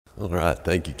All right.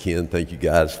 Thank you, Ken. Thank you,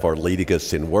 guys, for leading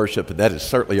us in worship. And that is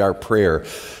certainly our prayer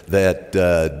that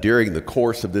during the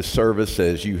course of this service,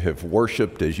 as you have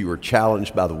worshiped, as you are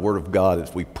challenged by the Word of God,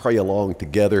 as we pray along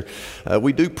together,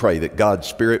 we do pray that God's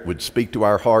Spirit would speak to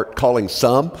our heart, calling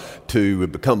some to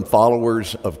become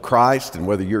followers of Christ. And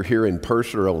whether you're here in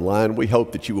person or online, we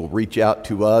hope that you will reach out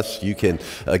to us. You can,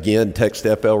 again, text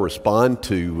FL Respond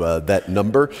to that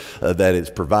number that is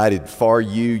provided for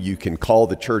you. You can call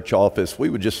the church office. We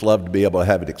would just love to be able to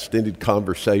have an extended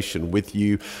conversation with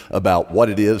you about what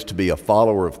it is to be a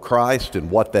follower of Christ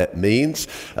and what that means,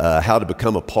 how to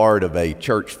become a part of a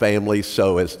church family.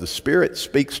 So as the Spirit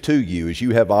speaks to you, as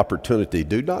you have opportunity,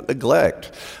 do not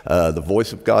neglect the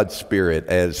voice of God's Spirit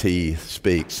as He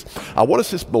speaks. I want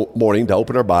us this morning to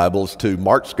open our Bibles to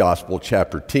Mark's Gospel,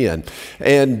 chapter 10.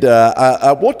 And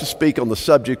I want to speak on the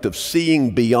subject of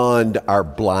seeing beyond our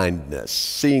blindness.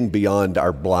 Seeing beyond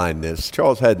our blindness.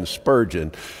 Charles Haddon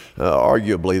Spurgeon,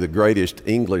 arguably the greatest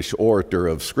English orator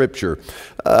of Scripture,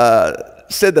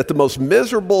 said that the most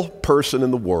miserable person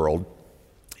in the world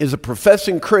is a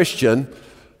professing Christian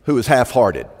who is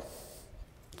half-hearted,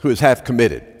 who is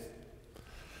half-committed.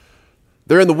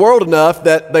 They're in the world enough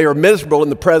that they are miserable in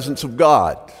the presence of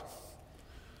God,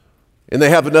 and they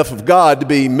have enough of God to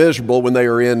be miserable when they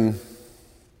are in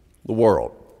the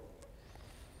world.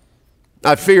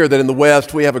 I fear that in the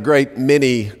West we have a great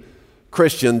many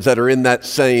Christians that are in that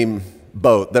same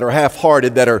boat, that are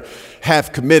half-hearted, that are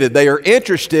half-committed. They are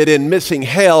interested in missing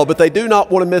hell, but they do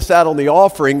not want to miss out on the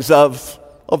offerings of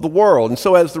the world. And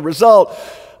so as the result,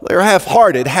 they are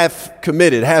half-hearted,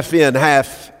 half-committed, half in,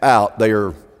 half out. They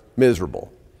are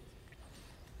miserable.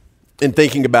 In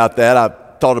thinking about that, I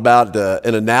thought about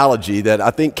an analogy that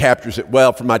I think captures it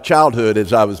well. From my childhood,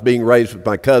 as I was being raised with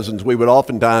my cousins, we would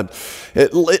oftentimes,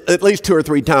 at least 2 or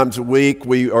 3 times a week,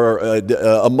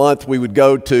 a month, we would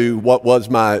go to what was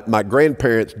my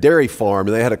grandparents' dairy farm,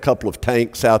 and they had a couple of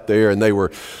tanks out there, and they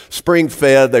were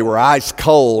spring-fed, they were ice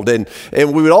cold, and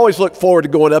we would always look forward to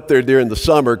going up there during the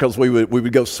summer because we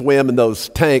would go swim in those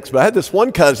tanks. But I had this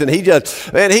one cousin, he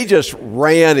just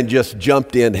ran and just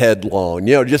jumped in headlong,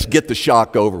 just get the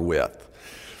shock over with.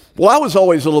 Well, I was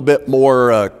always a little bit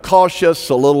more cautious,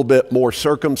 a little bit more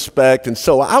circumspect, and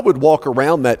so I would walk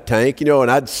around that tank, and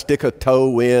I'd stick a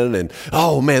toe in, and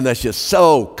oh man, that's just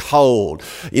so cold.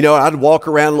 I'd walk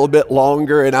around a little bit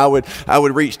longer, and I would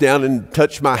reach down and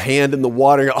touch my hand in the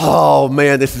water, and go, oh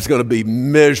man, this is going to be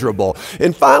miserable.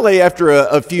 And finally, after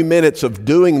a few minutes of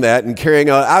doing that and carrying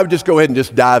on, I would just go ahead and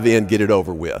just dive in, get it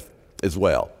over with as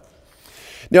well.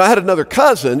 Now, I had another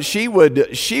cousin. She would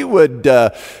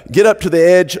get up to the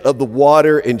edge of the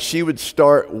water, and she would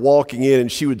start walking in,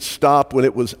 and she would stop when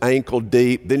it was ankle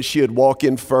deep. Then she would walk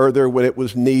in further when it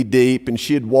was knee deep, and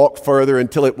she'd walk further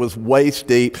until it was waist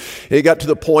deep. And it got to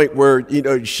the point where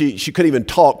she couldn't even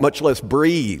talk, much less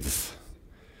breathe.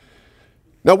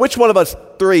 Now, which one of us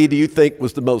 3 do you think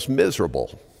was the most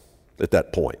miserable at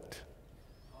that point?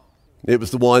 It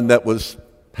was the one that was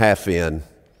half in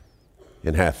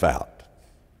and half out.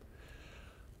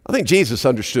 I think Jesus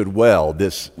understood well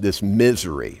this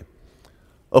misery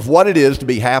of what it is to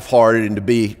be half-hearted and to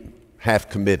be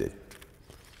half-committed.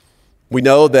 We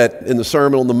know that in the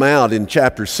Sermon on the Mount in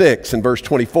chapter 6 and verse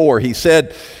 24, he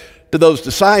said to those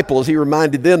disciples, he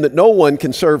reminded them that no one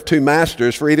can serve 2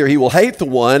 masters, for either he will hate the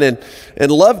one and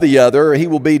love the other, or he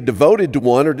will be devoted to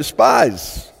one or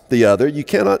despise the other. You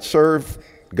cannot serve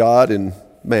God and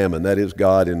mammon, that is,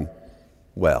 God and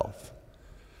wealth.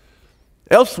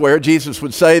 Elsewhere, Jesus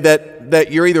would say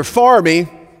that you're either for me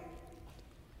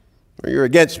or you're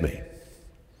against me.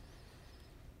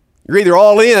 You're either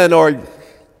all in or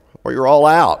you're all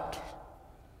out.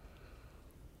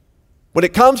 When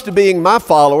it comes to being my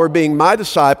follower, being my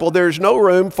disciple, there's no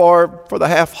room for the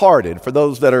half-hearted, for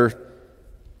those that are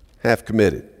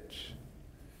half-committed.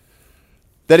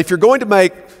 That if you're going to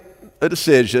make a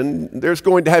decision, there's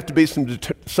going to have to be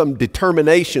some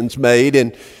determinations made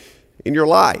in your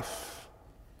life.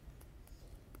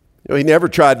 He never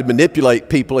tried to manipulate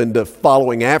people into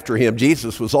following after him.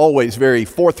 Jesus was always very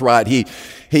forthright.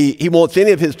 He wants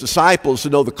any of his disciples to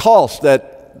know the costs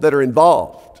that are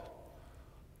involved.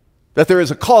 That there is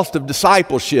a cost of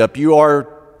discipleship. You are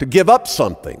to give up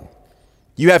something.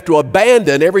 You have to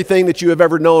abandon everything that you have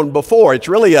ever known before. It's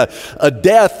really a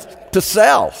death to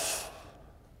self.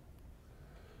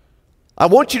 I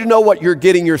want you to know what you're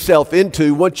getting yourself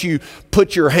into once you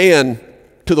put your hand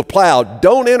to the plow.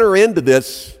 Don't enter into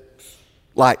this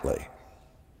lightly.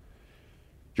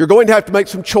 You're going to have to make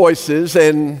some choices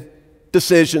and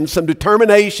decisions, some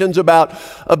determinations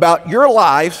about your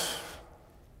life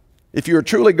if you're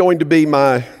truly going to be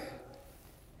my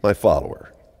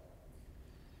follower.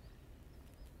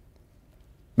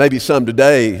 Maybe some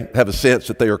today have a sense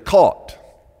that they are caught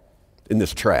in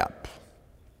this trap.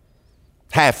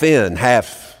 Half in,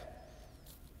 half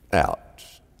out.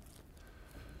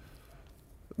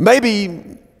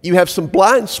 Maybe you have some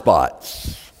blind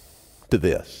spots to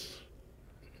this.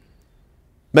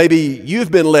 Maybe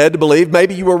you've been led to believe,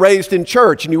 maybe you were raised in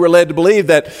church and you were led to believe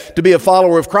that to be a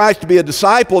follower of Christ, to be a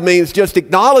disciple, means just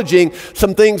acknowledging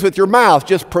some things with your mouth,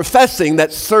 just professing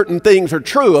that certain things are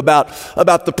true about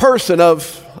the person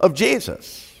of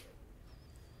Jesus.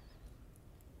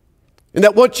 And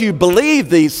that once you believe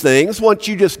these things, once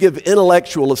you just give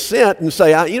intellectual assent and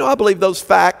say, I believe those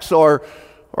facts are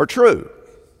true.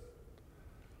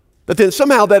 But then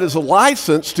somehow that is a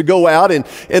license to go out and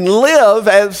live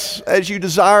as you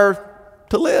desire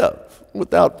to live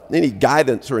without any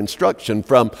guidance or instruction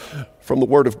from the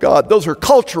Word of God. Those are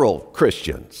cultural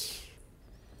Christians.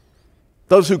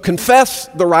 Those who confess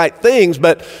the right things,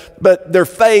 but their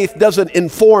faith doesn't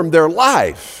inform their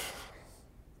life.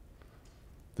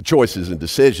 The choices and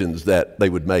decisions that they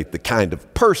would make, the kind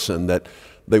of person that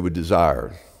they would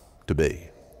desire to be.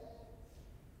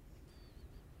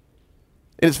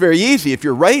 And it's very easy if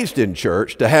you're raised in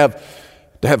church to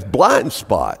have blind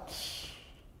spots,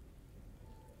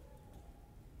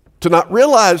 to not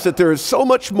realize that there is so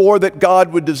much more that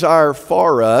God would desire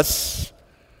for us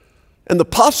and the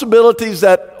possibilities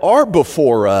that are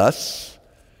before us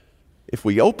if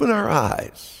we open our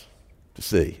eyes to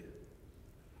see.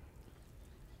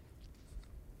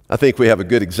 I think we have a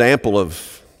good example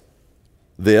of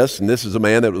this, and this is a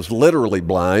man that was literally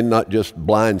blind, not just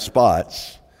blind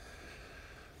spots.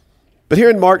 But here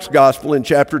in Mark's Gospel in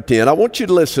chapter 10, I want you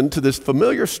to listen to this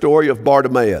familiar story of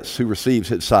Bartimaeus who receives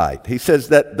his sight. He says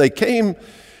that they came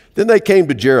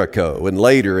to Jericho, and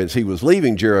later as he was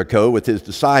leaving Jericho with his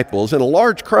disciples and a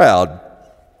large crowd,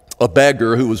 a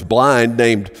beggar who was blind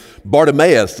named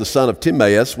Bartimaeus, the son of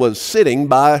Timaeus, was sitting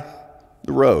by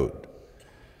the road.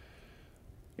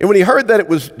 And when he heard that it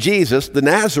was Jesus, the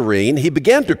Nazarene, he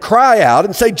began to cry out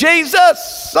and say,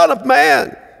 "Jesus, Son of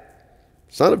Man,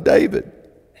 Son of David,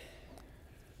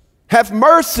 have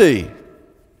mercy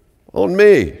on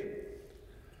me."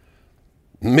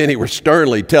 Many were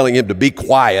sternly telling him to be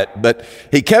quiet, but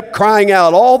he kept crying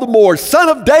out all the more, "Son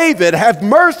of David, have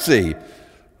mercy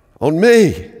on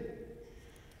me."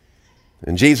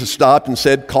 And Jesus stopped and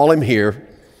said, "Call him here."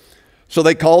 So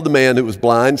they called the man who was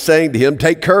blind, saying to him,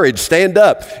 "Take courage, stand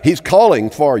up. He's calling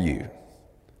for you."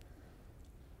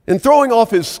 And throwing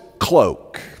off his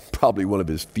cloak, probably one of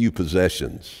his few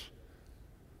possessions,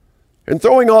 and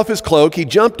throwing off his cloak, he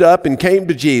jumped up and came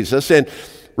to Jesus. And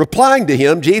replying to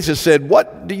him, Jesus said,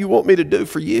 "What do you want me to do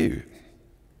for you?"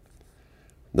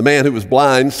 The man who was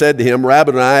blind said to him,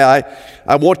 "Rabbi,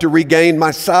 I want to regain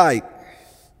my sight."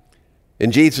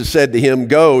 And Jesus said to him,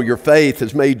 "Go, your faith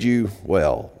has made you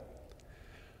well."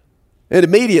 And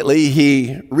immediately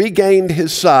he regained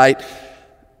his sight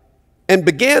and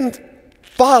began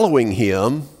following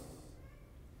him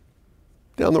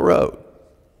down the road.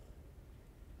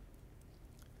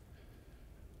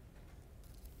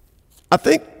 I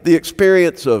think the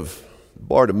experience of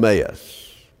Bartimaeus,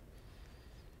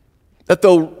 that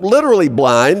though literally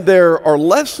blind, there are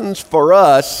lessons for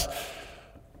us,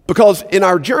 because in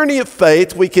our journey of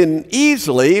faith, we can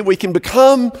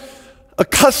become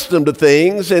accustomed to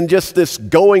things and just this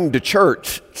going to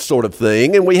church sort of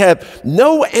thing, and we have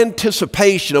no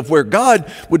anticipation of where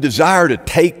God would desire to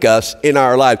take us in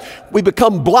our lives. We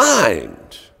become blind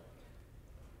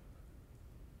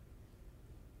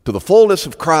to the fullness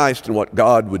of Christ and what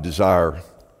God would desire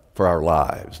for our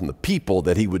lives and the people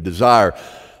that He would desire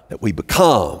that we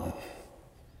become.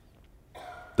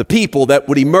 The people that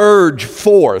would emerge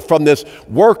forth from this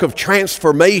work of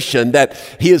transformation that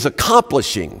He is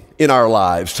accomplishing in our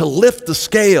lives to lift the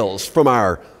scales from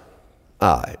our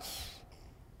eyes.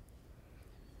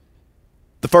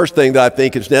 The first thing that I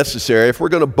think is necessary, if we're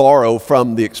going to borrow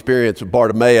from the experience of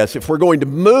Bartimaeus, if we're going to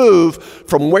move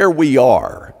from where we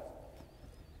are,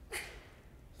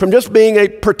 from just being a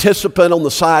participant on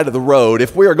the side of the road,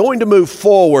 if we are going to move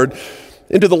forward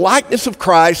into the likeness of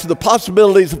Christ, the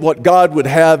possibilities of what God would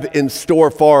have in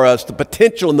store for us, the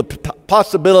potential and the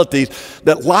possibilities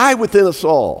that lie within us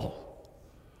all,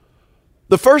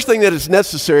 the first thing that is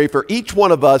necessary for each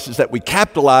one of us is that we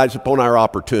capitalize upon our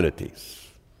opportunities.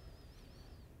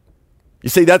 You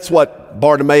see, that's what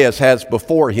Bartimaeus has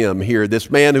before him here,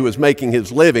 this man who is making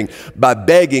his living by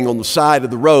begging on the side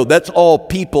of the road. That's all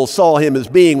people saw him as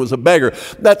being, was a beggar.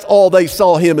 That's all they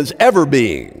saw him as ever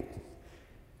being.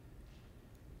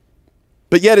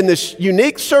 But yet in this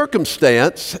unique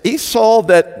circumstance, he saw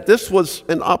that this was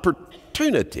an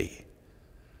opportunity.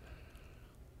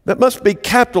 that must be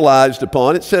capitalized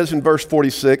upon. It says in verse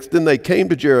 46, then they came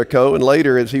to Jericho, and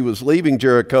later as he was leaving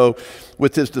Jericho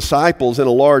with his disciples in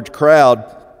a large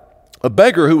crowd, a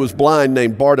beggar who was blind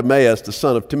named Bartimaeus, the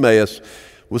son of Timaeus,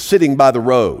 was sitting by the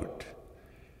road.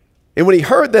 And when he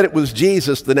heard that it was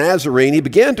Jesus the Nazarene, he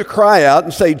began to cry out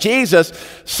and say, Jesus,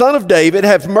 Son of David,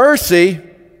 have mercy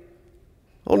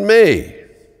on me.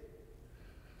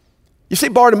 You see,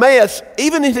 Bartimaeus,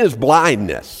 even in his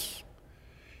blindness,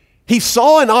 he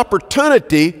saw an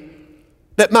opportunity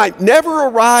that might never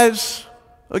arise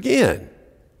again.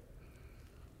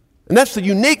 And that's the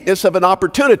uniqueness of an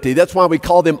opportunity. That's why we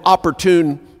call them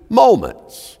opportune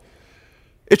moments.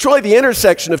 It's really the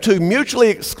intersection of two mutually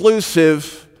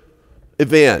exclusive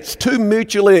events, two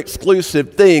mutually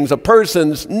exclusive things. A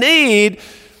person's need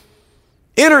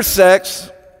intersects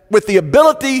with the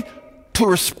ability to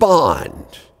respond.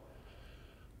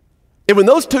 And when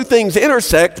those two things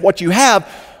intersect, what you have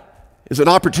is an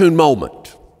opportune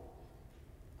moment.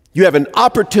 You have an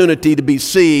opportunity to be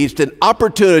seized, an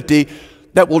opportunity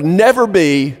that will never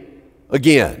be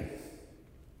again.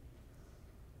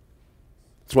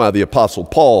 That's why the Apostle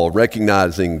Paul,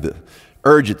 recognizing the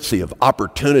urgency of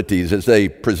opportunities as they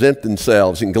present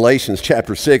themselves in Galatians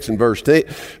chapter 6 and verse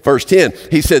 10,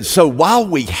 he said, so while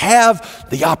we have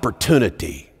the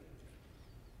opportunity,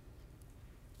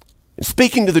 and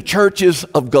speaking to the churches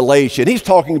of Galatia, and he's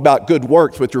talking about good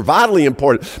works, which are vitally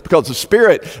important because the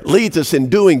Spirit leads us in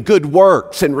doing good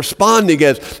works and responding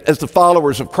as the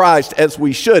followers of Christ as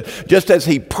we should, just as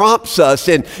he prompts us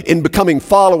in becoming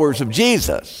followers of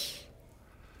Jesus.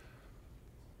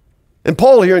 And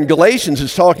Paul here in Galatians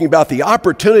is talking about the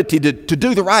opportunity to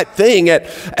do the right thing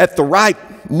at the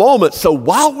right moment. So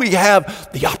while we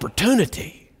have the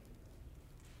opportunity,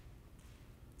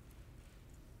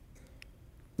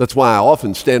 that's why I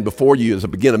often stand before you as I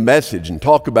begin a message and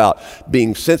talk about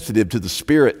being sensitive to the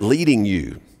Spirit leading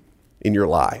you in your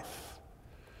life.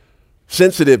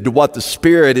 Sensitive to what the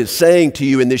Spirit is saying to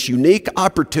you in this unique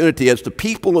opportunity as the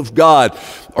people of God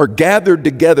are gathered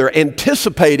together,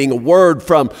 anticipating a word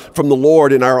from the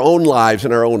Lord in our own lives,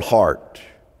 in our own heart.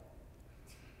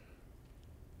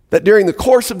 That during the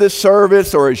course of this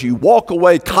service, or as you walk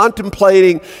away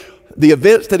contemplating the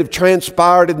events that have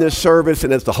transpired in this service,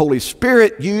 and as the Holy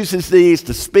Spirit uses these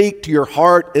to speak to your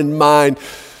heart and mind,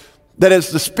 that as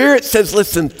the Spirit says,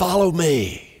 listen, follow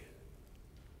me.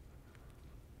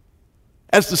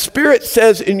 As the Spirit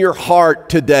says in your heart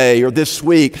today or this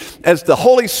week, as the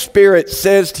Holy Spirit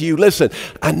says to you, listen,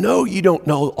 I know you don't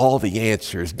know all the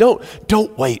answers.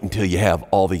 Don't wait until you have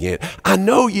all the answers. I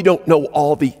know you don't know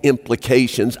all the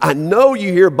implications. I know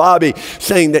you hear Bobby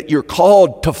saying that you're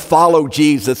called to follow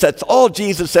Jesus. That's all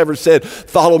Jesus ever said,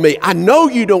 follow me. I know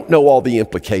you don't know all the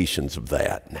implications of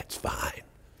that, and that's fine.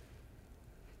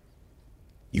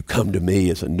 You come to me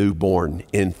as a newborn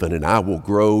infant, and I will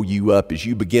grow you up. As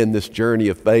you begin this journey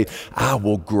of faith, I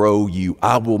will grow you.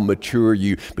 I will mature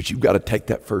you. But you've got to take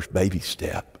that first baby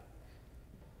step.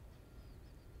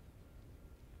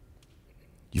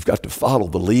 You've got to follow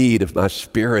the lead of my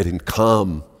Spirit and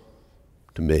come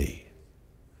to me.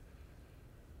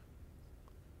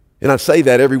 And I say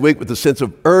that every week with a sense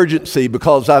of urgency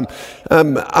because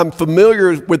I'm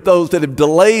familiar with those that have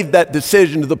delayed that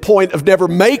decision to the point of never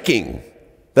making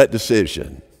that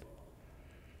decision.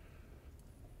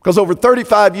 Because over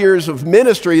 35 years of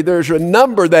ministry, there's a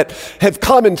number that have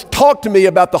come and talked to me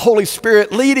about the Holy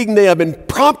Spirit leading them and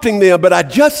prompting them, but I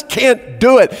just can't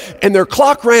do it. And their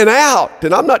clock ran out,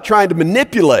 and I'm not trying to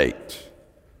manipulate.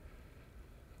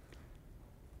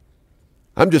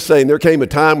 I'm just saying there came a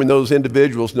time when those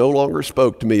individuals no longer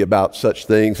spoke to me about such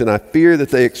things, and I fear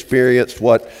that they experienced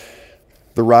what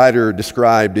the writer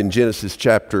described in Genesis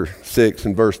chapter 6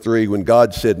 and verse 3 when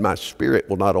God said, my Spirit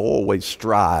will not always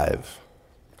strive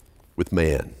with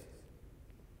man.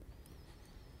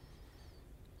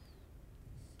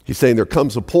 He's saying there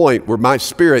comes a point where my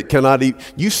Spirit cannot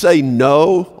you say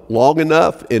no long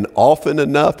enough and often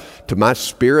enough to my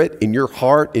Spirit in your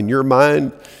heart, in your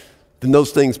mind, then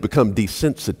those things become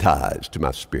desensitized to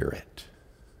my Spirit.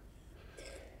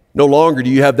 No longer do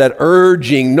you have that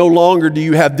urging. No longer do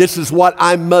you have, this is what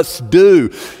I must do.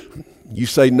 You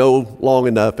say no long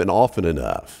enough and often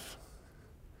enough.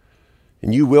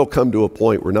 And you will come to a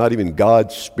point where not even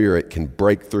God's Spirit can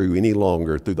break through any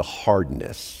longer through the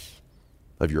hardness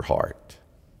of your heart.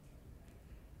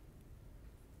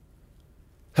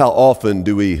 How often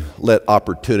do we let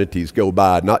opportunities go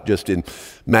by, not just in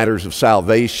matters of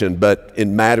salvation, but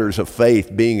in matters of faith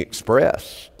being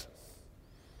expressed?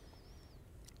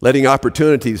 Letting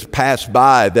opportunities pass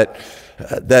by that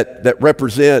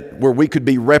where we could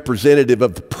be representative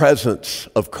of the presence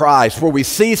of Christ, where we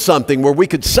see something, where we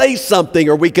could say something,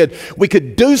 or we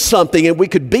could do something, and we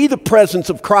could be the presence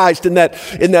of Christ in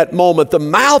that moment, the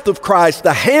mouth of Christ,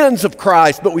 the hands of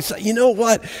Christ. But we say, you know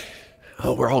what?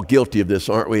 Oh, we're all guilty of this,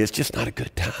 aren't we? It's just not a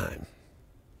good time.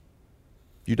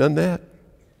 You done that?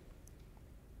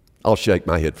 I'll shake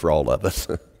my head for all of us.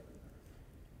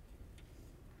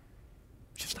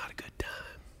 Just not a good time.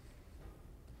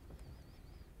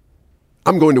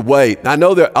 I'm going to wait. I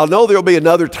know there'll be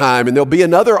another time and there'll be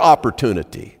another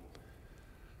opportunity.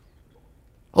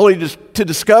 Only just to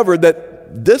discover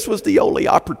that this was the only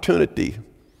opportunity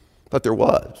that there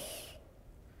was.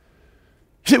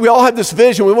 See, we all have this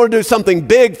vision. We want to do something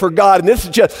big for God, and this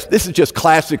is just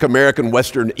classic American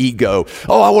Western ego.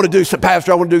 Oh, I want to do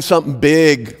something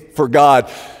big for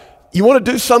God. You want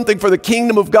to do something for the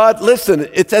kingdom of God? Listen,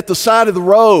 it's at the side of the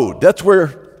road. That's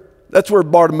where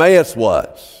Bartimaeus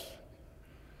was.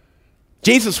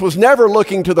 Jesus was never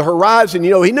looking to the horizon.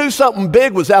 You know, he knew something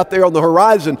big was out there on the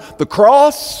horizon. The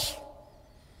cross.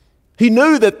 He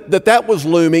knew that was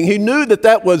looming. He knew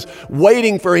that was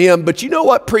waiting for him. But you know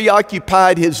what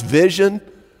preoccupied his vision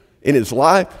in his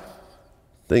life?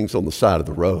 Things on the side of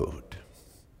the road.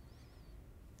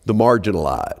 The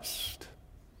marginalized,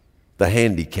 the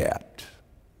handicapped,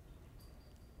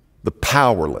 the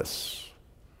powerless,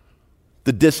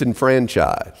 the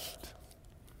disenfranchised,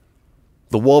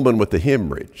 the woman with the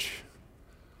hemorrhage,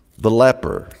 the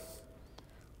leper,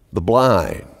 the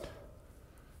blind,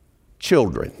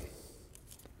 children.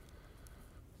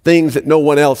 Things that no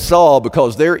one else saw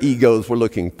because their egos were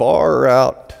looking far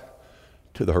out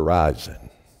to the horizon.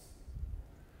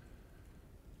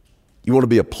 You want to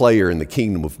be a player in the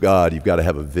kingdom of God, you've got to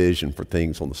have a vision for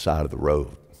things on the side of the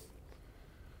road.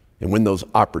 And when those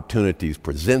opportunities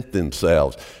present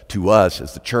themselves to us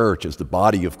as the church, as the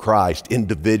body of Christ,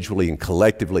 individually and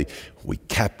collectively, we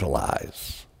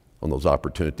capitalize on those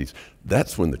opportunities.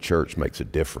 That's when the church makes a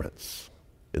difference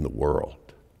in the world.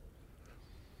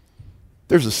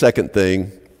 There's a second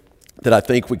thing that I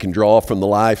think we can draw from the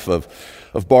life of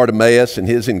Bartimaeus and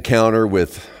his encounter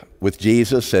with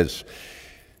Jesus as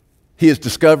he is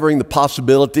discovering the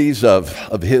possibilities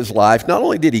of his life. Not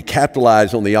only did he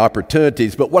capitalize on the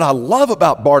opportunities, but what I love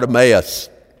about Bartimaeus,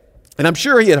 and I'm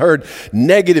sure he had heard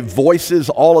negative voices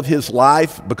all of his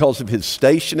life because of his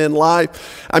station in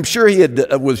life. I'm sure he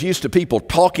was used to people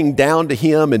talking down to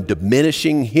him and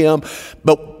diminishing him.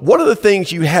 But one of the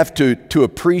things you have to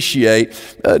appreciate,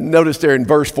 notice there in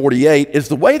verse 48, is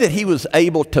the way that he was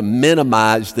able to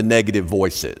minimize the negative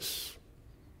voices.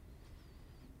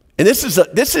 And this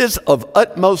is of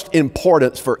utmost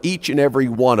importance for each and every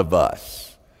one of us.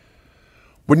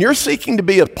 When you're seeking to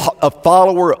be a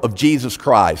follower of Jesus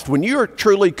Christ, when you are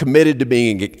truly committed to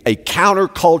being a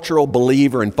countercultural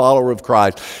believer and follower of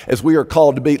Christ, as we are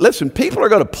called to be, listen, people are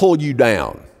going to pull you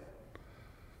down.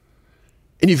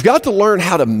 And you've got to learn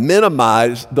how to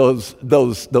minimize those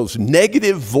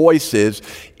negative voices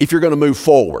if you're going to move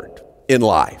forward in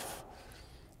life.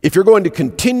 If you're going to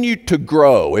continue to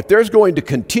grow, if there's going to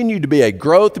continue to be a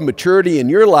growth and maturity in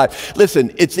your life,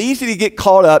 listen, it's easy to get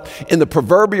caught up in the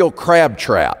proverbial crab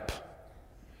trap,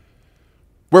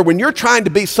 where when you're trying to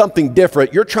be something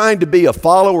different, you're trying to be a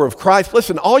follower of Christ,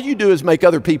 listen, all you do is make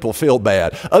other people feel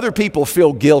bad. Other people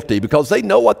feel guilty because they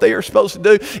know what they are supposed to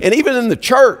do. And even in the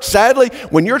church, sadly,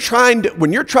 when you're trying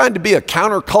to be a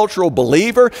countercultural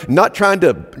believer, not trying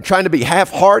to be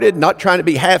half-hearted, not trying to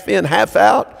be half in, half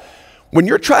out, when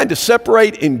you're trying to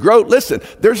separate and grow, listen,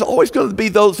 there's always going to be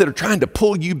those that are trying to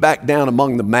pull you back down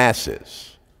among the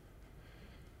masses.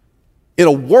 In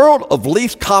a world of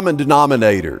least common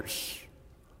denominators,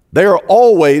 they are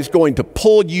always going to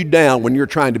pull you down when you're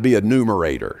trying to be a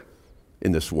numerator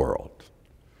in this world.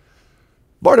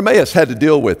 Bartimaeus had to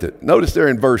deal with it. Notice there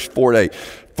in verse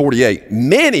 48,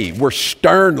 many were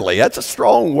sternly, that's a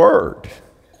strong word.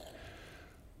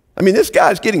 I mean, this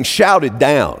guy's getting shouted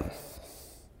down.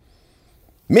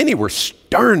 Many were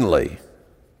sternly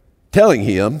telling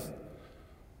him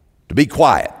to be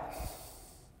quiet.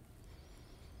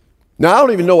 Now, I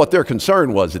don't even know what their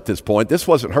concern was at this point. This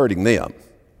wasn't hurting them.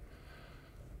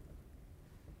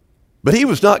 But he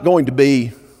was not going to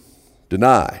be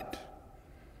denied.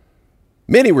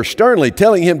 Many were sternly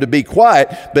telling him to be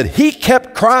quiet, but he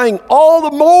kept crying all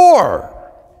the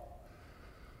more.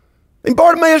 And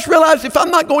Bartimaeus realized, if I'm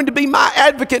not going to be my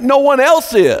advocate, no one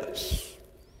else is.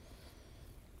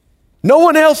 No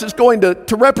one else is going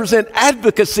to represent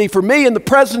advocacy for me in the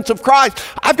presence of Christ.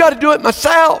 I've got to do it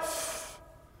myself.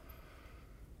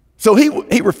 So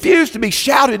he refused to be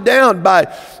shouted down by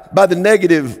the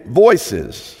negative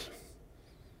voices.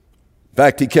 In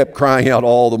fact, he kept crying out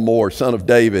all the more, Son of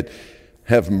David,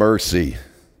 have mercy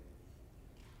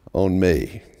on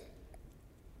me.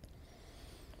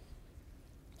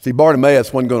 See,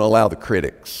 Bartimaeus wasn't going to allow the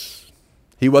critics.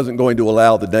 He wasn't going to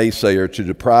allow the naysayer to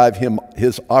deprive him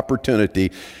his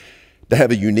opportunity to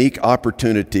have a unique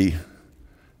opportunity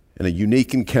and a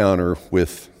unique encounter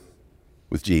with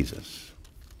Jesus.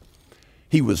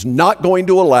 He was not going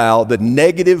to allow the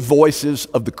negative voices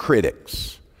of the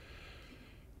critics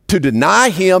to deny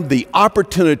him the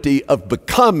opportunity of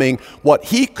becoming what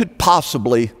he could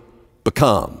possibly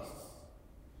become.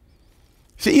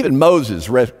 See, even Moses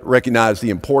recognized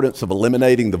the importance of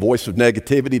eliminating the voice of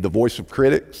negativity, the voice of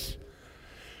critics.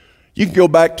 You can go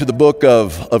back to the book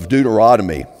of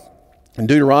Deuteronomy. In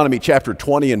Deuteronomy chapter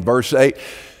 20 and verse 8,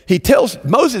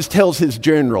 Moses tells his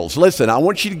generals, listen, I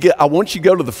want you to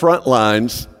go to the front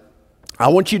lines. I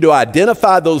want you to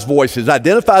identify those voices,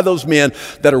 identify those men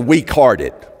that are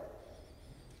weak-hearted.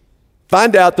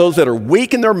 Find out those that are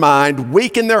weak in their mind,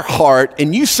 weak in their heart,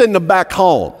 and you send them back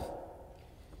home,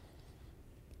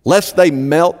 lest they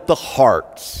melt the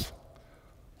hearts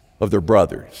of their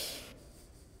brothers.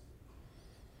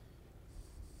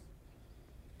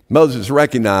 Moses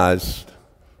recognized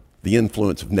the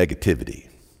influence of negativity.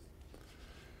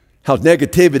 How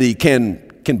negativity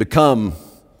can become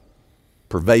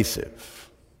pervasive.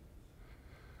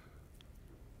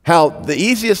 How the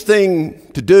easiest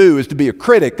thing to do is to be a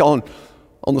critic on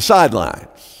the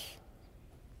sidelines.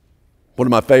 One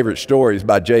of my favorite stories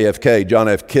by JFK, John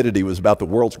F. Kennedy, was about the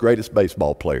world's greatest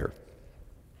baseball player.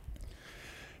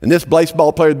 And this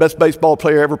baseball player, the best baseball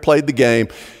player ever played the game,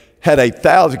 had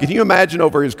 1,000, can you imagine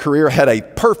over his career, had a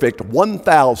perfect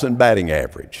 1,000 batting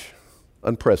average.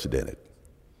 Unprecedented.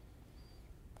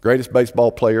 Greatest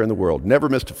baseball player in the world. Never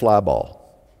missed a fly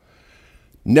ball.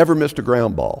 Never missed a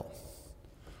ground ball.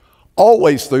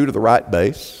 Always threw to the right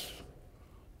base.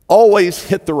 Always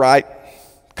hit the right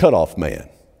cutoff man.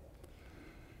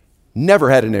 Never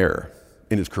had an error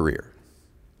in his career.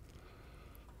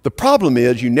 The problem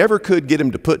is you never could get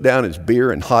him to put down his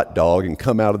beer and hot dog and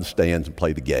come out of the stands and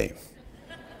play the game.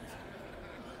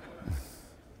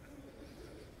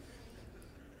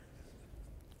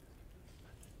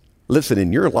 Listen,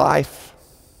 in your life,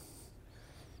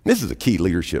 this is a key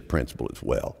leadership principle as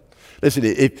well. Listen,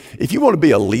 if you want to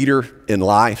be a leader in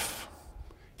life,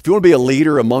 if you want to be a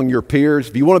leader among your peers,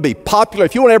 if you want to be popular,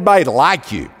 if you want everybody to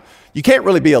like you, you can't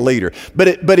really be a leader.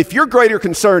 But if your greater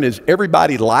concern is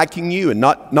everybody liking you and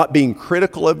not being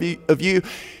critical of you,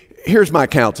 here's my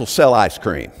counsel: sell ice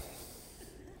cream.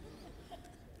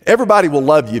 Everybody will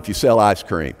love you if you sell ice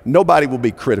cream. Nobody will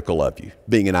be critical of you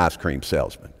being an ice cream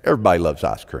salesman. Everybody loves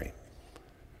ice cream.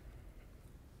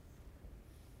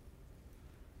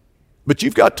 But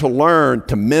you've got to learn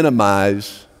to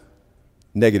minimize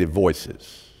negative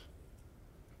voices.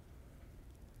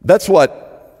 That's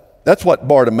what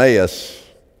Bartimaeus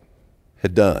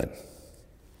had done.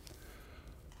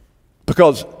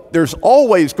 Because there's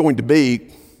always going to be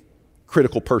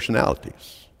critical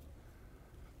personalities.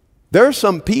 There are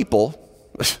some people,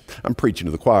 I'm preaching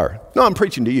to the choir. No, I'm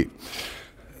preaching to you.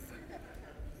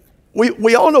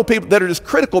 We all know people that are just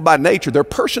critical by nature. Their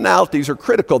personalities are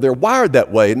critical. They're wired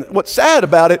that way. And what's sad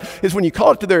about it is when you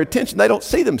call it to their attention, they don't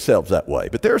see themselves that way.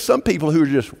 But there are some people who are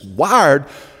just wired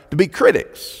to be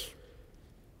critics,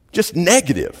 just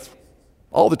negative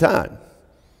all the time.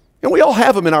 And we all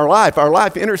have them in our life. Our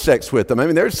life intersects with them. I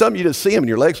mean, there's some you just see them and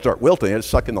your legs start wilting and it's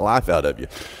sucking the life out of you.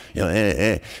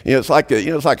 It's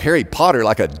like Harry Potter,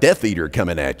 like a Death Eater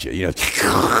coming at you.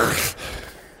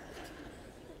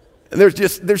 And there's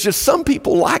just some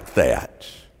people like that.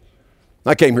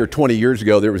 I came here 20 years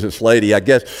ago. There was this lady. I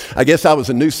guess I was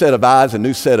a new set of eyes, a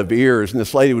new set of ears, and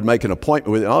this lady would make an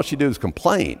appointment with me, and all she'd do was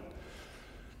complain.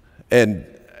 And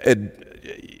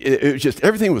it was just,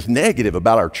 everything was negative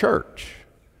about our church.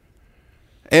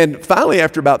 And finally,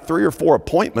 after about 3 or 4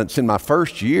 appointments in my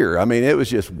first year, I mean, it was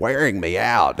just wearing me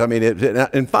out. I mean,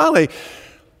 and finally,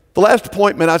 the last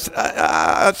appointment,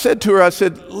 I said to her, I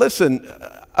said, listen,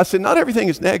 not everything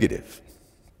is negative.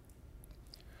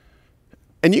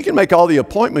 And you can make all the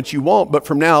appointments you want, but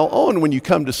from now on, when you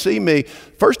come to see me,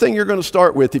 first thing you're going to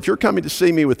start with, if you're coming to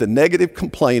see me with a negative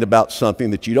complaint about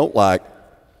something that you don't like,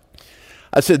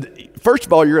 I said, first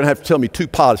of all, you're going to have to tell me 2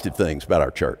 positive things about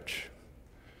our church.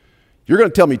 You're going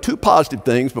to tell me 2 positive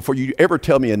things before you ever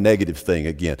tell me a negative thing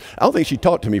again. I don't think she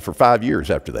talked to me for 5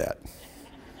 years after that.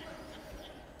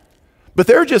 But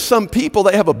there are just some people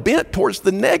that have a bent towards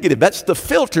the negative. That's the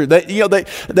filter. They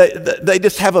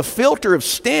just have a filter of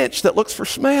stench that looks for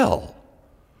smell.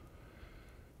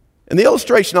 And the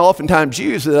illustration I oftentimes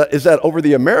use is that over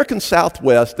the American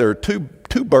Southwest, there are two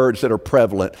two birds that are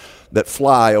prevalent that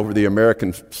fly over the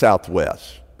American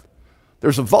Southwest.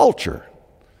 There's a vulture.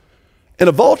 And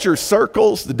a vulture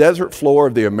circles the desert floor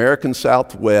of the American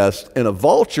Southwest, and a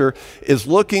vulture is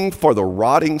looking for the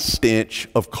rotting stench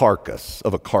of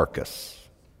a carcass.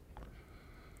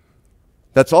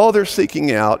 That's all they're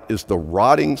seeking out, is the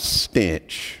rotting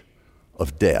stench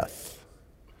of death.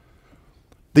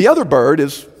 The other bird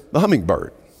is the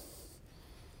hummingbird.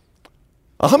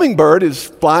 A hummingbird is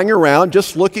flying around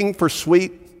just looking for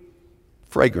sweet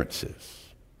fragrances,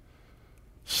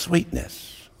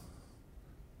 sweetness,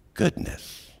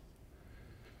 goodness.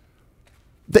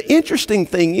 The interesting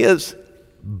thing is,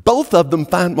 both of them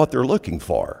find what they're looking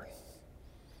for.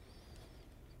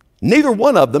 Neither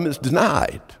one of them is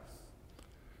denied.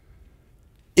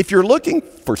 If you're looking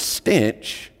for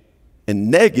stench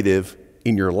and negative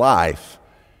in your life,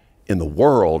 in the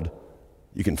world,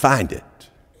 you can find it.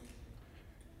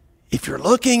 If you're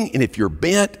looking and if your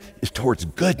bent is towards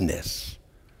goodness,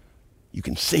 you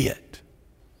can see it.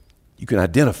 You can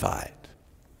identify it.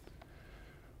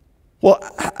 Well,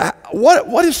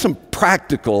 what is some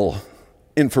practical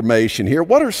information here?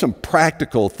 What are some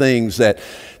practical things that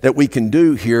we can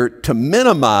do here to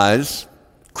minimize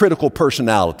critical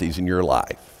personalities in your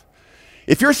life?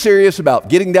 If you're serious about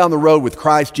getting down the road with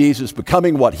Christ Jesus,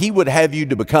 becoming what He would have you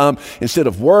to become, instead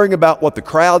of worrying about what the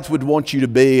crowds would want you to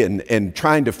be and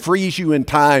trying to freeze you in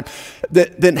time,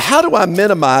 then how do I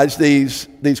minimize these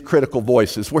critical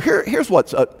voices? Well, here's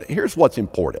what's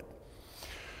important.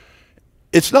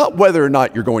 It's not whether or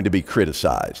not you're going to be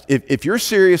criticized. If you're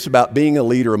serious about being a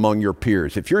leader among your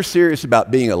peers, if you're serious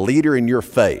about being a leader in your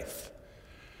faith,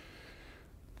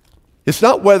 it's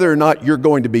not whether or not you're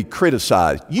going to be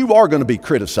criticized. You are going to be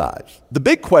criticized. The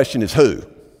big question is who?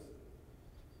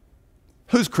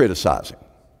 Who's criticizing?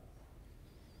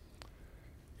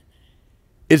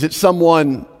 Is it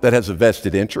someone that has a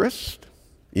vested interest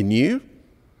in you?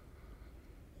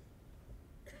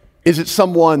 Is it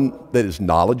someone that is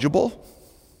knowledgeable?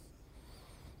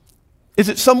 Is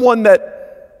it someone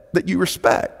that you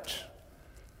respect?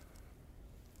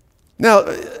 Now,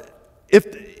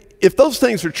 if those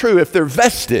things are true, if they're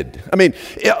vested, I mean,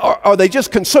 are they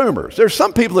just consumers? There's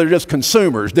some people that are just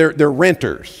consumers. They're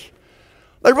renters.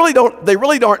 They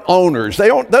really aren't owners. They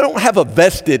don't have a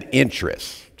vested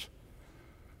interest.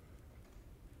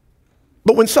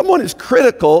 But when someone is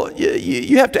critical,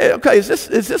 you have to, okay, is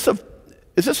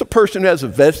this a person who has a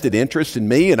vested interest in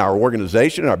me, in our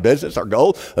organization, in our business, our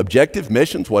goal, objective,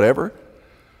 missions, whatever?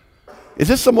 Is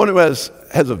this someone who has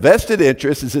a vested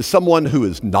interest? Is this someone who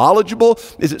is knowledgeable?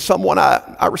 Is it someone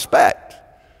I respect?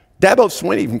 Dabo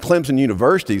Swinney from Clemson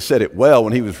University said it well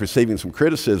when he was receiving some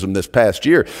criticism this past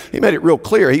year. He made it real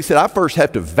clear. He said, I first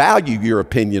have to value your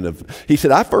opinion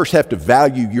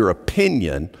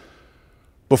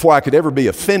before I could ever be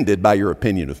offended by your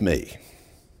opinion of me.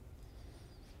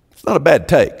 It's not a bad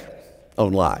take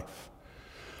on life.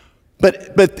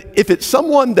 But if it's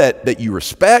someone that you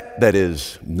respect, that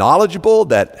is knowledgeable,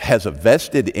 that has a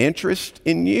vested interest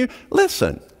in you,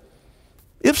 listen.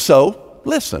 If so,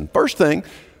 listen. First thing,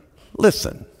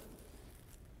 listen.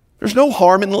 There's no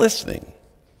harm in listening.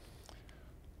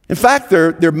 In fact,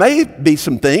 there may be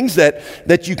some things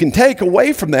that you can take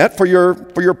away from that for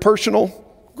your personal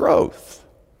growth.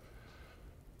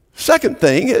 Second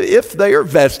thing, if they are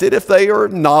vested, if they are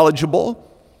knowledgeable,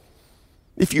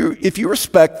 if you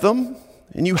respect them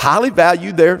and you highly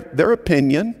value their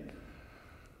opinion,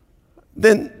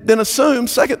 then assume,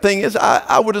 second thing is,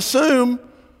 I would assume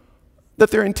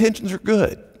that their intentions are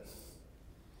good.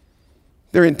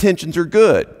 Their intentions are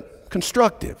good,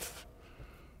 constructive.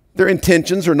 Their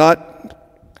intentions are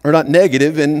not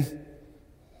negative in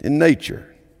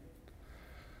nature.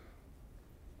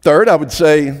 Third, I would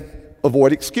say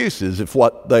avoid excuses. If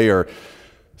what they are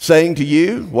saying to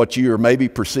you, what you are maybe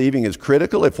perceiving as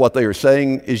critical, if what they are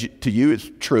saying to you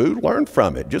is true, learn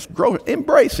from it. Just grow,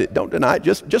 embrace it. Don't deny it.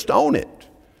 Just own it.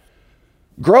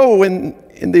 Grow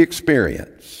in the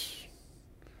experience.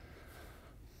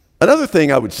 Another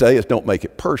thing I would say is don't make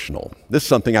it personal. This is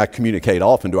something I communicate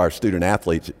often to our student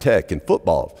athletes at Tech and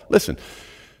football. Listen,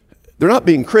 they're not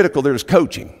being critical, they're just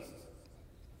coaching.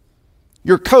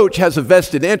 Your coach has a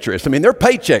vested interest. I mean, their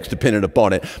paycheck's dependent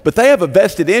upon it, but they have a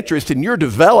vested interest in your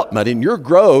development, in your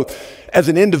growth as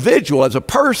an individual, as a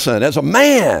person, as a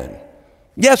man.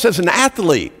 Yes, as an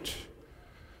athlete.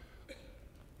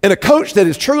 And a coach that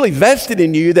is truly vested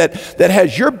in you, that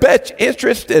has your best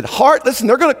interest at heart, listen,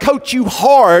 they're going to coach you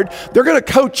hard. They're going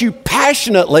to coach you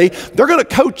passionately. They're going to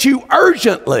coach you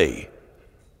urgently.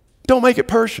 Don't make it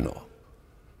personal.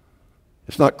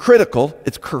 It's not critical,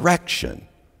 it's correction.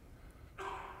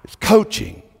 It's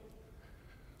coaching.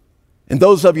 And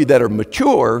those of you that are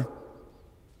mature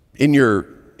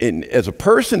as a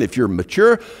person, if you're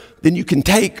mature, then you can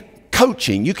take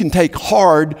coaching. You can take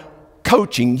hard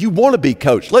coaching. You want to be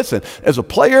coached. Listen, as a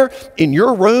player in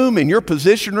your room, in your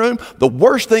position room, the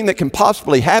worst thing that can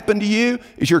possibly happen to you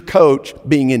is your coach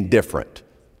being indifferent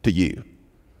to you.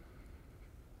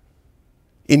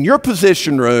 In your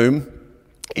position room,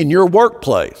 in your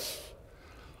workplace,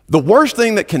 the worst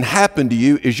thing that can happen to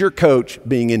you is your coach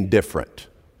being indifferent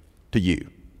to you,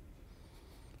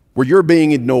 where you're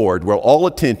being ignored, where all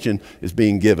attention is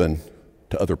being given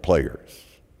to other players.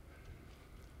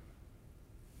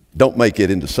 Don't make it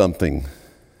into something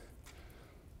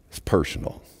that's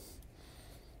personal.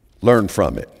 Learn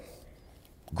from it.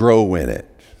 Grow in it.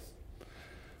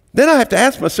 Then I have to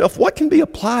ask myself, what can be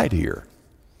applied here?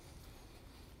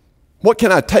 What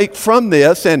can I take from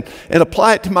this and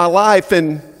apply it to my life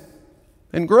and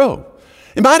grow?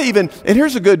 It might even, and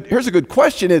here's a good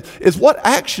question, is what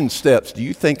action steps do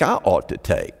you think I ought to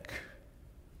take?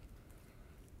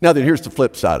 Now then, here's the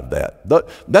flip side of that.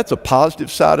 That's a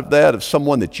positive side of that, of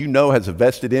someone that you know has a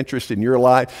vested interest in your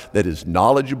life, that is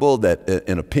knowledgeable, that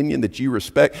an opinion that you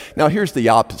respect. Now here's the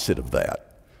opposite of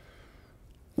that.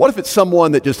 What if it's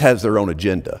someone that just has their own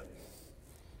agenda?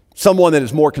 Someone that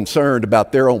is more concerned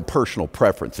about their own personal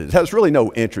preferences, has really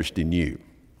no interest in you,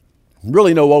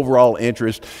 really no overall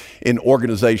interest in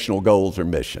organizational goals or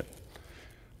mission.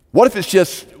 What if it's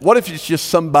just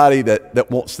somebody that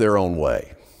wants their own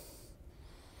way?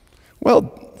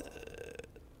 Well,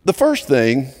 the first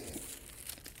thing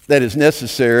that is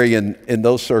necessary in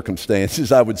those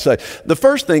circumstances, I would say, the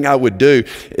first thing I would do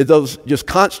is those just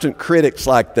constant critics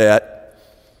like that,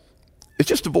 is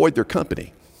just avoid their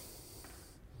company.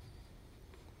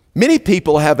 Many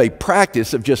people have a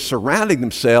practice of just surrounding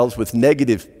themselves with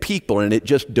negative people, and it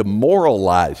just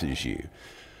demoralizes you.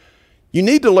 You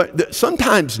need to learn.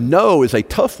 Sometimes no is a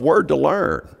tough word to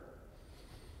learn.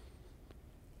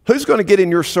 Who's going to get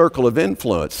in your circle of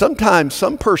influence? Sometimes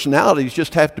some personalities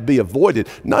just have to be avoided.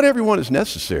 Not everyone is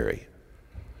necessary.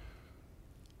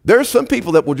 There are some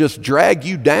people that will just drag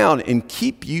you down and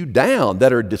keep you down,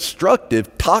 that are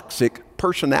destructive, toxic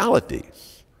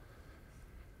personalities.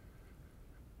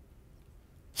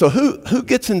 So who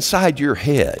gets inside your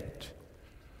head?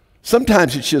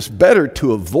 Sometimes it's just better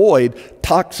to avoid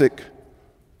toxic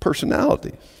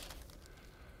personalities.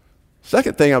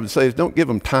 Second thing I would say is don't give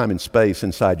them time and space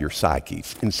inside your psyche,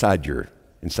 inside your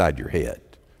head.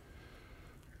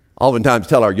 Oftentimes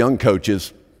tell our young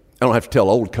coaches, I don't have to tell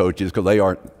old coaches because they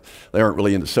aren't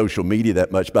really into social media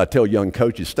that much, but I tell young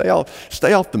coaches, stay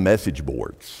off the message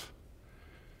boards.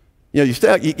 You know,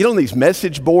 you get on these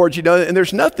message boards, and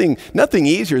there's nothing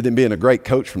easier than being a great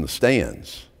coach from the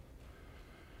stands.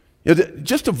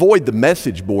 Just avoid the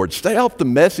message boards. Stay off the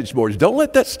message boards. Don't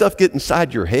let that stuff get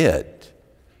inside your head,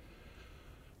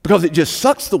 because it just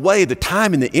sucks away the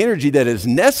time and the energy that is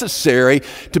necessary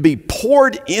to be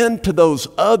poured into those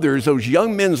others, those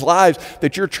young men's lives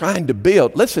that you're trying to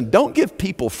build. Listen, don't give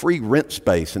people free rent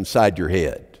space inside your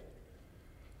head,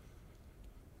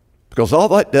 because all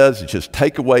that does is just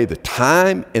take away the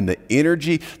time and the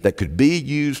energy that could be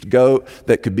used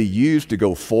to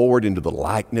go forward into the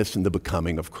likeness and the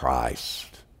becoming of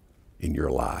Christ in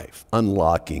your life,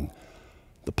 unlocking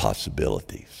the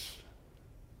possibilities.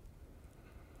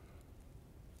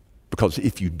 Because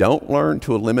if you don't learn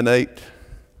to eliminate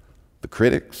the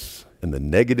critics and the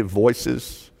negative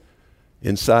voices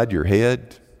inside your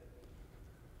head,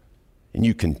 and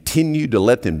you continue to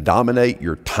let them dominate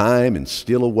your time and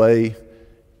steal away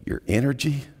your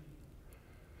energy,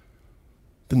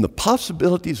 then the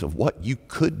possibilities of what you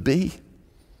could be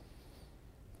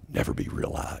never be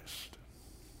realized.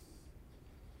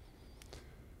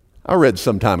 I read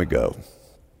some time ago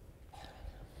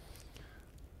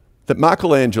that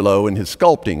Michelangelo, in his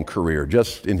sculpting career,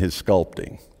 just in his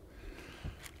sculpting,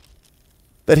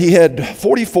 that he had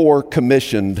 44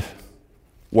 commissioned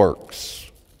works,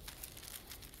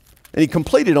 and he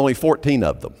completed only 14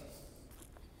 of them.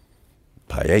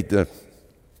 Pieta,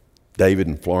 David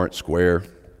in Florence Square,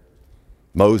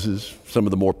 Moses, some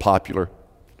of the more popular.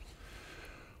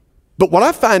 But what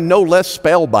I find no less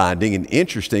spellbinding and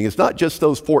interesting is not just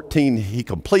those 14 he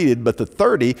completed, but the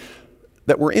 30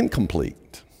 that were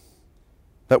incomplete,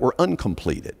 that were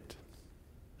uncompleted.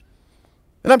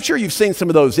 And I'm sure you've seen some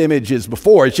of those images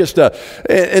before. It's just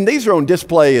and these are on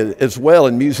display as well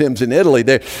in museums in Italy.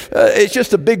 It's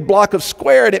just a big block of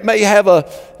square, and it may have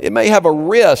a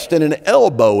wrist and an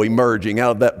elbow emerging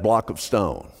out of that block of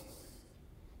stone.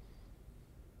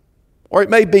 Or it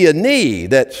may be a knee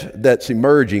that's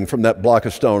emerging from that block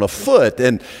of stone, a foot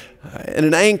and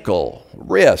an ankle,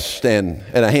 wrist and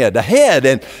a head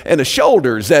and the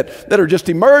shoulders that are just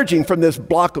emerging from this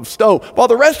block of stone, while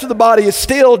the rest of the body is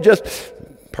still just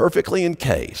perfectly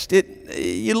encased.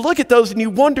 You look at those and you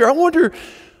wonder, I wonder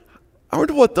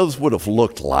what those would have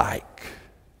looked like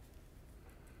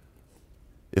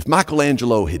if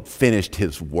Michelangelo had finished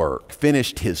his work,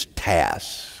 finished his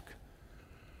task.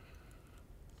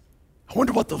 I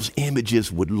wonder what those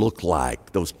images would look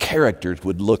like, those characters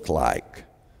would look like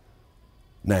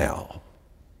now.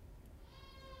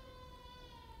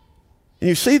 And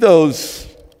you see those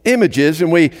images,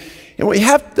 and we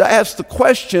have to ask the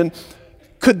question,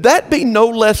 could that be no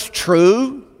less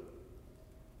true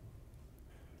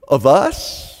of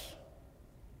us?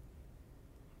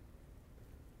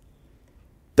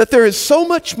 That there is so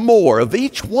much more of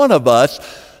each one of us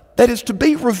that is to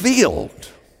be revealed,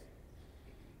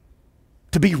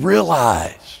 to be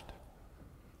realized,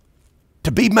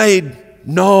 to be made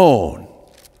known,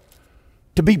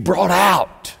 to be brought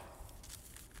out.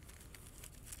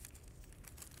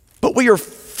 But we are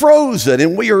frozen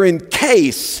and we are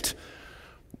encased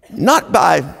not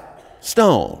by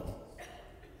stone,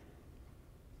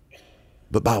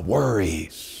 but by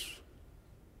worries,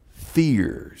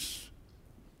 fears,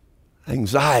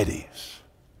 anxieties,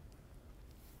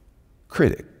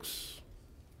 critics.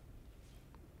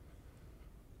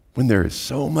 When there is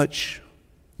so much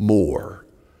more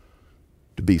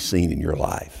to be seen in your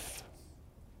life,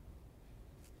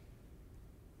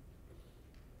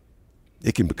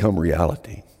 it can become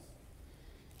reality.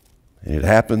 And it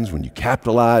happens when you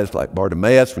capitalize like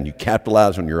Bartimaeus, when you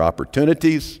capitalize on your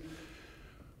opportunities,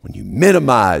 when you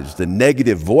minimize the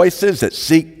negative voices that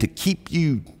seek to keep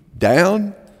you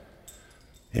down,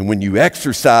 and when you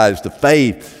exercise the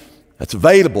faith that's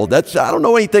available. I don't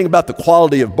know anything about the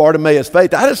quality of Bartimaeus'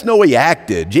 faith. I just know he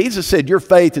acted. Jesus said, your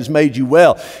faith has made you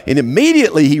well. And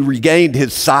immediately he regained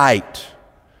his sight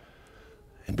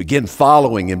and began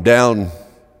following him down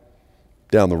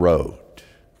the road.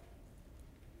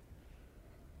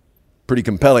 Pretty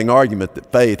compelling argument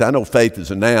that faith, I know faith is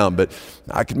a noun, but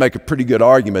I could make a pretty good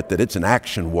argument that it's an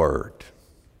action word.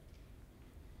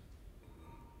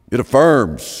 It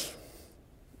affirms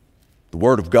the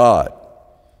Word of God.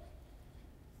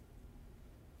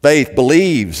 Faith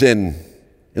believes in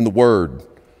the Word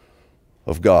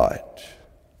of God.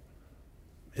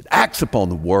 It acts upon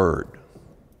the Word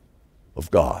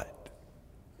of God.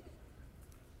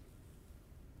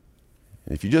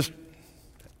 And if you just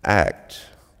act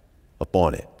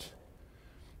upon it,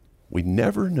 we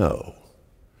never know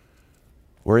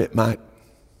where it might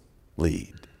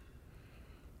lead,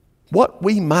 what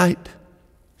we might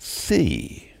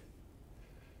see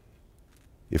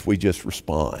if we just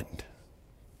respond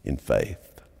in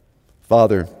faith.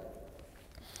 Father,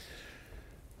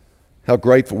 how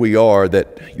grateful we are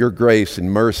that your grace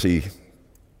and mercy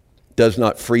does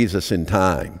not freeze us in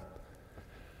time,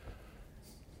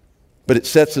 but it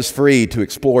sets us free to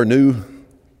explore new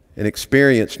and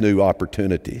experience new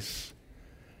opportunities,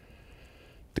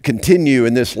 to continue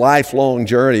in this lifelong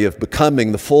journey of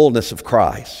becoming the fullness of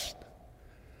Christ.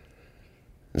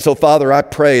 And so, Father, I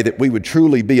pray that we would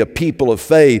truly be a people of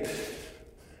faith,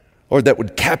 or that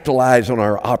would capitalize on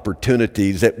our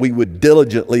opportunities, that we would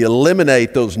diligently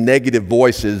eliminate those negative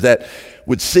voices that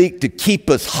would seek to keep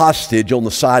us hostage on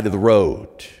the side of the road,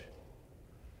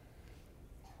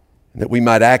 and that we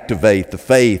might activate the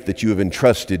faith that you have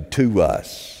entrusted to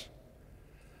us,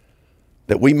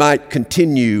 that we might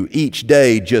continue each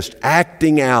day just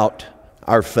acting out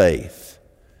our faith,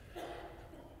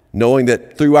 knowing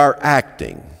that through our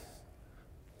acting,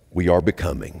 we are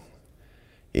becoming.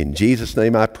 In Jesus'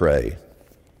 name I pray,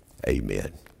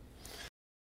 amen.